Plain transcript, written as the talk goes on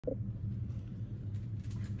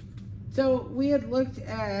So we had looked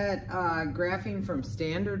at graphing from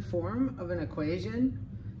standard form of an equation,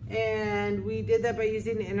 and we did that by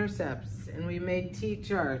using intercepts, and we made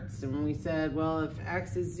t-charts, and we said, well, if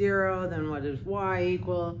x is 0, then what does y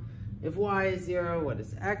equal? If y is 0, what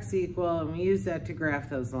does x equal? And we used that to graph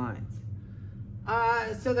those lines.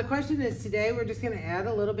 So the question is, today we're just going to add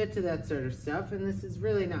a little bit to that sort of stuff, and this is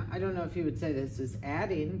really not, I don't know if you would say this is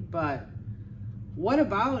adding, but what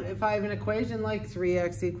about if I have an equation like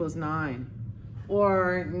 3x equals 9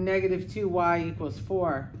 or negative 2y equals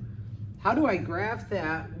 4? How do I graph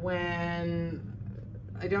that when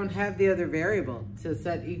I don't have the other variable to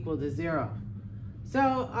set equal to 0?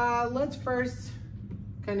 So let's first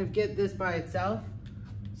kind of get this by itself.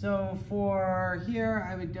 So for here,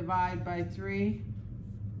 I would divide by 3,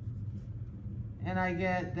 and I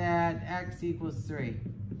get that x equals 3.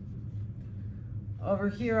 Over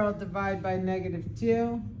here, I'll divide by negative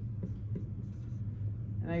 2,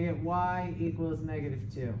 and I get y equals negative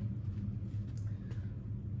 2.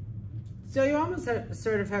 So you almost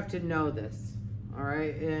sort of have to know this, all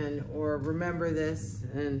right, or remember this.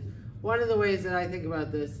 And one of the ways that I think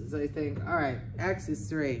about this is I think, all right, x is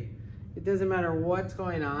 3. It doesn't matter what's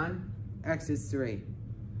going on, x is 3.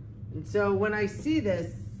 And so when I see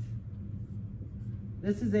this,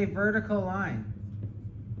 this is a vertical line,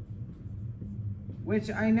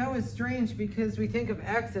 which I know is strange because we think of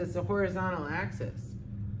x as the horizontal axis.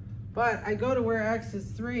 But I go to where x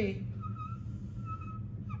is 3,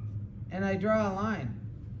 and I draw a line.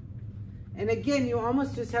 And again, you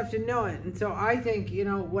almost just have to know it. And so I think, you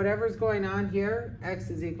know, whatever's going on here, x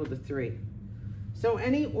is equal to 3. So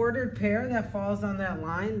any ordered pair that falls on that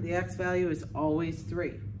line, the x value is always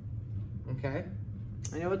 3. Okay?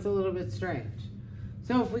 I know it's a little bit strange.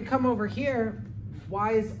 So if we come over here,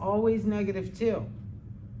 y is always negative 2.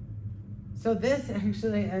 So this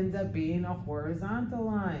actually ends up being a horizontal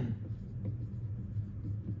line.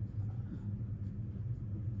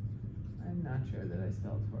 I'm not sure that I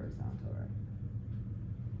spelled horizontal right.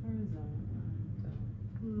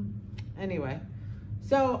 Horizontal. Anyway,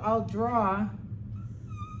 so I'll draw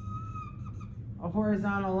a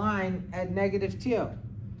horizontal line at negative 2.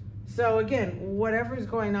 So again, whatever's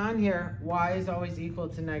going on here, y is always equal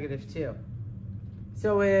to negative 2.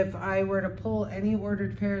 So if I were to pull any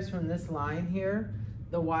ordered pairs from this line here,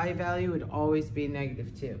 the y value would always be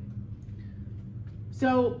negative 2.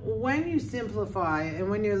 So when you simplify and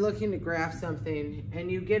when you're looking to graph something and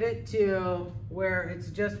you get it to where it's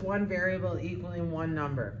just one variable equaling one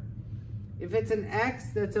number, if it's an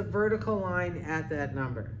x, that's a vertical line at that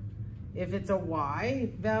number. If it's a y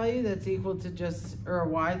value that's equal to just, or a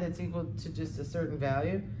y that's equal to just a certain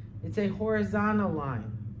value, it's a horizontal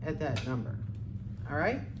line at that number. All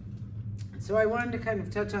right? So I wanted to kind of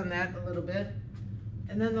touch on that a little bit.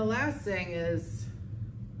 And then the last thing is,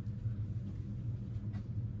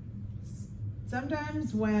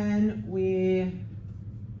 sometimes when we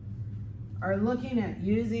are looking at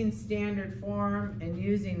using standard form and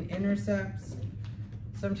using intercepts,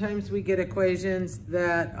 sometimes we get equations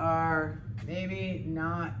that are maybe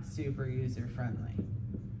not super user-friendly.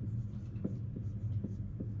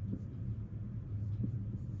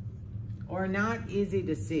 Or not easy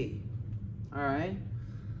to see, all right?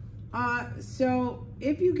 So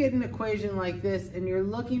if you get an equation like this and you're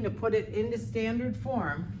looking to put it into standard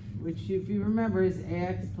form, which if you remember is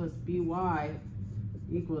ax plus by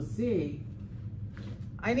equals c,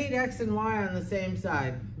 I need x and y on the same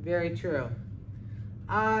side, very true.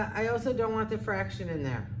 I also don't want the fraction in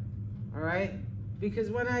there, all right? Because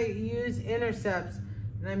when I use intercepts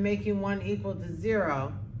and I'm making one equal to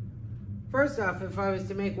 0, first off, if I was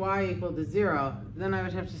to make y equal to 0, then I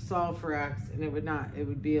would have to solve for x, and it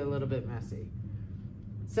would be a little bit messy.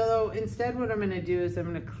 So instead what I'm going to do is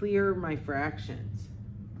I'm going to clear my fractions.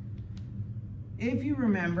 If you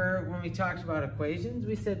remember when we talked about equations,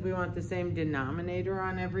 we said we want the same denominator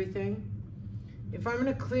on everything. If I'm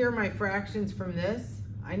going to clear my fractions from this,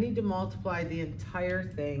 I need to multiply the entire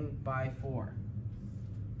thing by 4.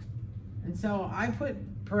 And so I put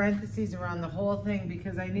parentheses around the whole thing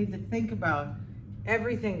because I need to think about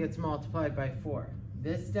everything gets multiplied by 4.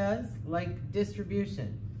 This does, like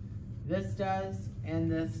distribution. This does,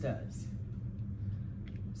 and this does.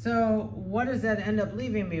 So what does that end up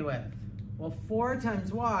leaving me with? Well, 4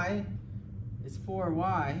 times y is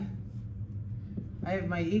 4y. I have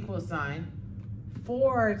my equal sign.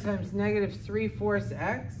 4 times negative 3/4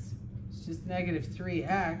 x, it's just negative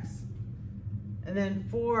 3x. And then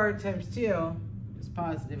 4 times 2 is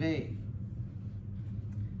positive 8.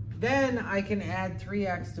 Then I can add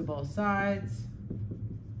 3x to both sides.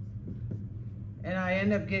 And I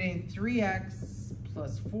end up getting 3x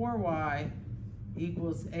plus 4y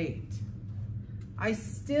equals 8. I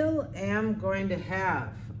still am going to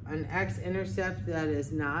have an x-intercept that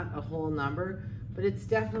is not a whole number, but it's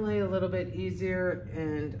definitely a little bit easier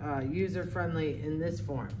and user-friendly in this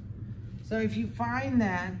form. So if you find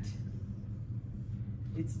that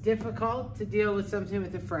it's difficult to deal with something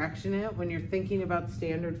with a fractionate when you're thinking about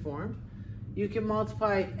standard form, you can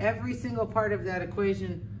multiply every single part of that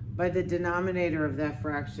equation by the denominator of that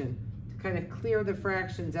fraction to kind of clear the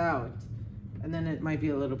fractions out, and then it might be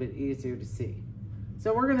a little bit easier to see.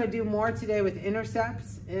 So we're going to do more today with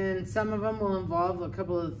intercepts, and some of them will involve a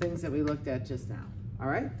couple of the things that we looked at just now. All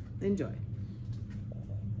right, enjoy.